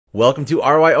Welcome to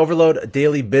ROI Overload,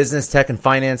 daily business, tech, and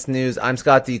finance news. I'm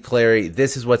Scott D. Clary.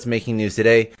 This is what's making news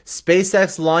today.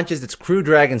 SpaceX launches its Crew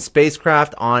Dragon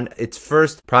spacecraft on its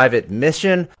first private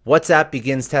mission. WhatsApp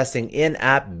begins testing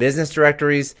in-app business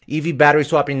directories. EV battery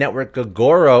swapping network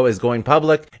Gogoro is going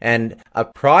public. And a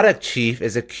product chief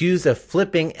is accused of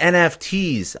flipping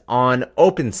NFTs on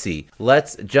OpenSea.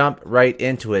 Let's jump right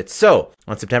into it. So,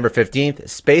 on September 15th,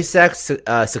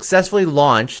 SpaceX successfully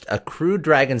launched a Crew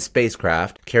Dragon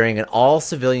spacecraft carrying an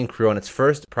all-civilian crew on its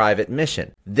first private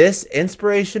mission. This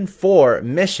Inspiration 4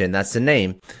 mission, that's the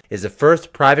name, is the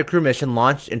first private crew mission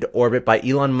launched into orbit by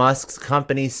Elon Musk's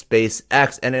company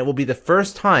SpaceX, and it will be the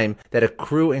first time that a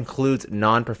crew includes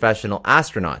non-professional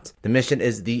astronauts. The mission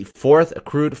is the fourth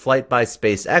crewed flight by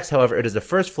SpaceX, however, it is the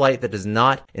first flight that does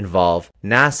not involve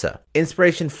NASA.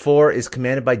 Inspiration 4 is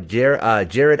commanded by Jared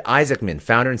Isaacman,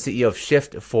 founder and CEO of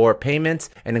Shift4 Payments,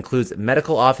 and includes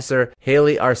medical officer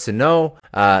Haley Arsenault,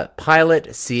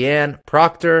 pilot Cian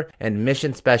Proctor, and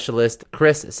mission specialist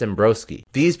Chris Sembrowski.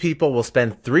 These people will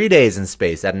spend 3 days in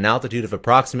space at an altitude of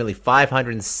approximately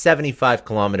 575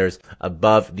 kilometers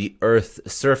above the Earth's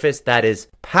surface, that is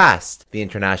past the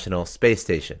International Space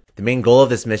Station. The main goal of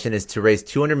this mission is to raise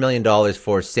 $200 million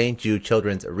for St. Jude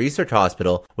Children's Research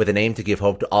Hospital with an aim to give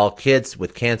hope to all kids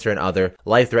with cancer and other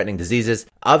life-threatening diseases.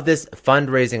 Of this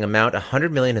fundraising amount,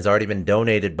 $100 million has already been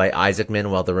donated by Isaacman,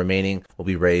 while the remaining will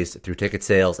be raised through ticket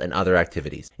sales and other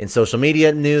activities. In social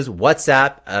media news,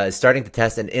 WhatsApp is starting to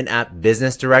test an in-app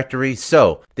business directory.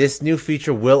 So this new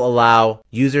feature will allow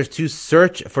users to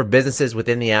search for businesses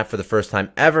within the app for the first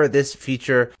time ever. This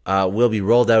feature will be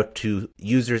rolled out to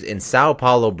users in Sao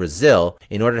Paulo, Brazil,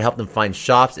 in order to help them find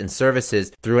shops and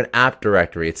services through an app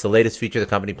directory. It's the latest feature the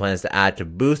company plans to add to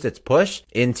boost its push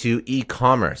into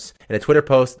e-commerce. In a Twitter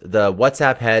post, the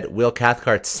WhatsApp head, Will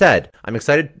Cathcart, said, "I'm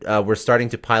excited we're starting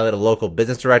to pilot a local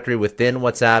business directory within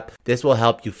WhatsApp. This will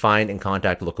help you find and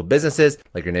contact local businesses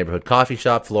like your neighborhood coffee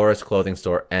shop, florist, clothing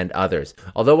store, and others."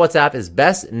 Although WhatsApp is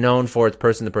best known for its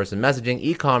person-to-person messaging,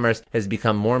 e-commerce has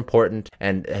become more important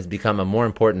and has become a more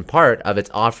important part of its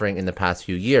offering in the past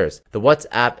few years. The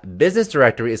WhatsApp business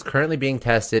directory is currently being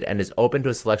tested and is open to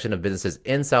a selection of businesses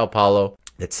in Sao Paulo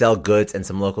that sell goods and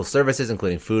some local services,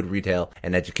 including food, retail,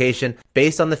 and education.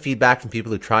 Based on the feedback from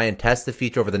people who try and test the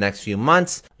feature over the next few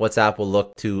months, WhatsApp will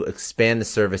look to expand the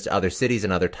service to other cities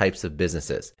and other types of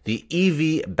businesses. The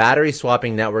EV battery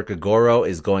swapping network Gogoro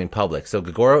is going public. So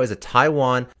Gogoro is a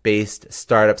Taiwan-based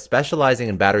startup specializing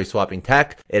in battery swapping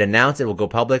tech. It announced it will go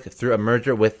public through a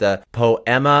merger with the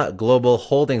Poema Global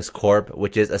Holdings Corp.,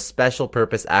 which is a special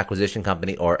purpose acquisition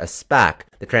company, or a SPAC.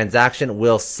 The transaction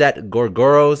will set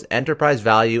Gogoro's enterprise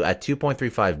value at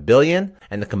 $2.35 billion,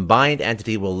 and the combined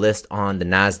entity will list on the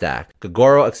NASDAQ.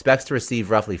 Gogoro expects to receive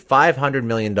roughly $500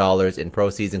 million in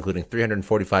proceeds, including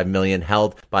 $345 million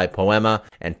held by Poema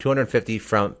and $250 million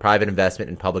from private investment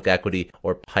in public equity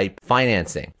or PIPE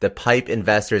financing. The PIPE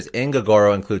investors in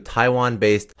Gogoro include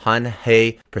Taiwan-based Han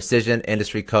Hei Precision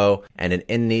Industry Co. and an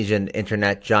Indonesian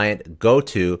internet giant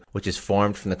GoTo, which is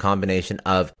formed from the combination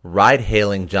of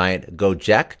ride-hailing giant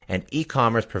Gojek and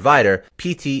e-commerce provider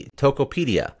PT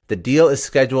Tokopedia. The deal is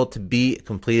scheduled to be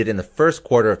completed in the first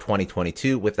quarter of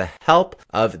 2022. With the help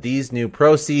of these new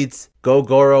proceeds,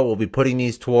 Gogoro will be putting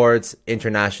these towards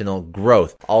international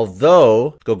growth.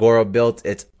 Although Gogoro built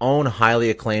its own highly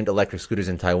acclaimed electric scooters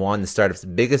in Taiwan, the startup's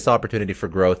biggest opportunity for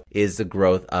growth is the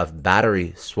growth of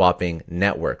battery swapping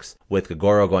networks. With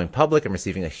Gogoro going public and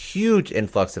receiving a huge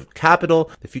influx of capital,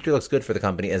 the future looks good for the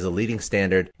company as a leading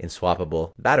standard in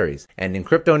swappable batteries. And in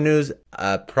crypto news,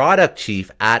 a product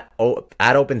chief at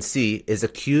OpenSea is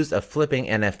accused of flipping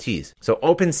NFTs. So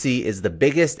OpenSea is the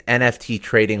biggest NFT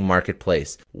trading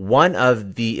marketplace. One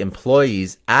of the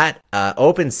employees at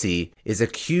OpenSea is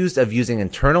accused of using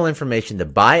internal information to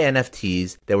buy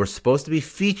NFTs that were supposed to be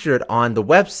featured on the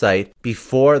website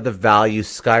before the value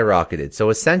skyrocketed. So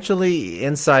essentially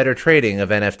insider trading of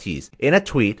NFTs. In a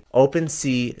tweet,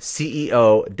 OpenSea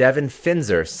CEO Devin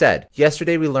Finzer said,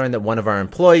 "Yesterday we learned that one of our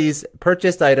employees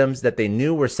purchased items that they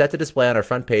knew were set to display on our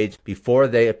front page before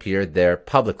they appeared there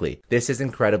publicly. This is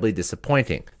incredibly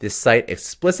disappointing. This site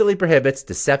explicitly prohibits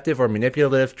deceptive or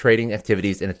manipulative trading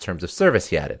activities in its terms of service,"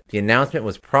 he added. The announcement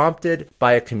was prompted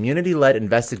by a community-led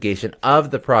investigation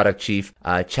of the product chief,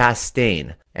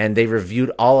 Chastain. and they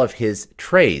reviewed all of his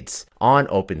trades on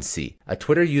OpenSea. A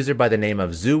Twitter user by the name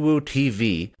of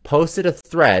ZuWuTV posted a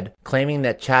thread claiming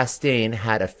that Chastain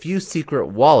had a few secret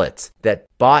wallets that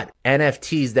bought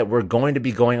NFTs that were going to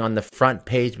be going on the front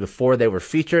page before they were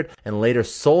featured and later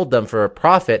sold them for a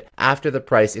profit after the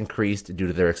price increased due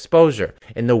to their exposure.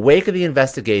 In the wake of the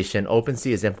investigation, OpenSea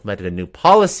has implemented a new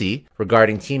policy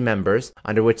regarding team members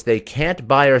under which they can't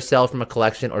buy or sell from a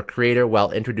collection or creator while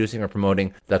introducing or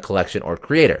promoting the collection or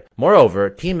creator.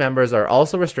 Moreover, team members are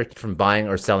also restricted from buying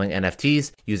or selling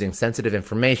NFTs using sensitive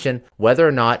information, whether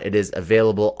or not it is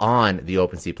available on the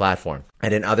OpenSea platform.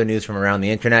 And in other news from around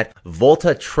the internet,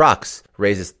 Volta Trucks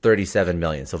raises $37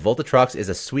 million. So Volta Trucks is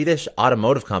a Swedish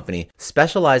automotive company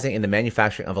specializing in the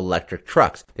manufacturing of electric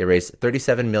trucks. They raised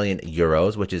 37 million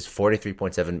euros, which is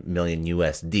 43.7 million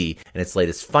USD, in its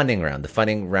latest funding round. The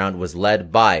funding round was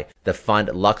led by the fund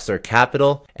Luxor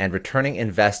Capital and returning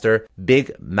investor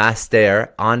Big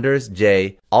Master Anders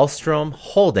J. Alstrom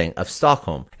Holding of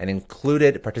Stockholm, and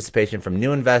included participation from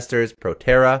new investors,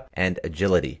 Proterra, and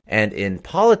Agility. And in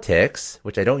politics,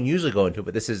 which I don't usually go into,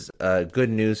 but this is good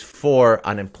news for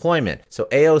unemployment. So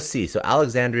AOC, so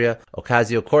Alexandria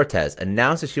Ocasio-Cortez,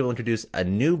 announced that she will introduce a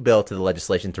new bill to the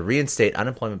legislation to reinstate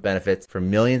unemployment benefits for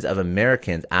millions of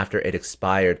Americans after it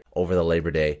expired over the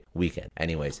Labor Day weekend.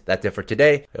 Anyways, that's it for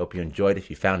today. I hope you enjoyed. If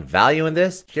you found value in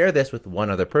this, share this with one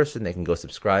other person. They can go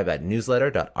subscribe at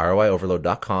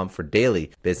newsletter.roioverload.com for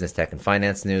daily business, tech, and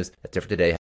finance news. That's it for today.